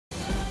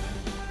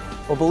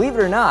Well, believe it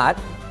or not,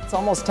 it's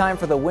almost time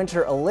for the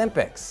Winter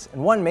Olympics,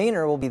 and one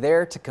Mainer will be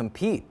there to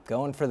compete,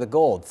 going for the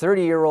gold.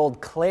 30-year-old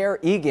Clare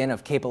Egan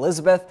of Cape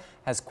Elizabeth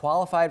has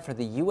qualified for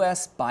the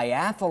U.S.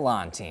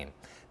 biathlon team.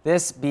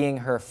 This being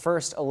her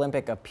first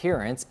Olympic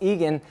appearance,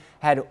 Egan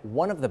had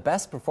one of the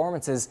best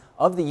performances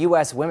of the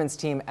U.S. women's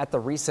team at the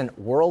recent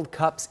World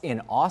Cups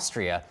in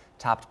Austria,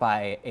 topped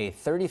by a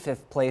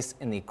 35th place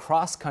in the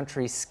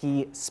cross-country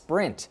ski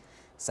sprint.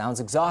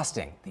 Sounds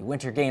exhausting. The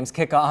Winter Games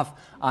kick off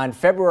on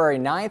February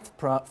 9th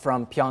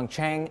from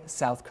Pyeongchang,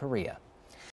 South Korea.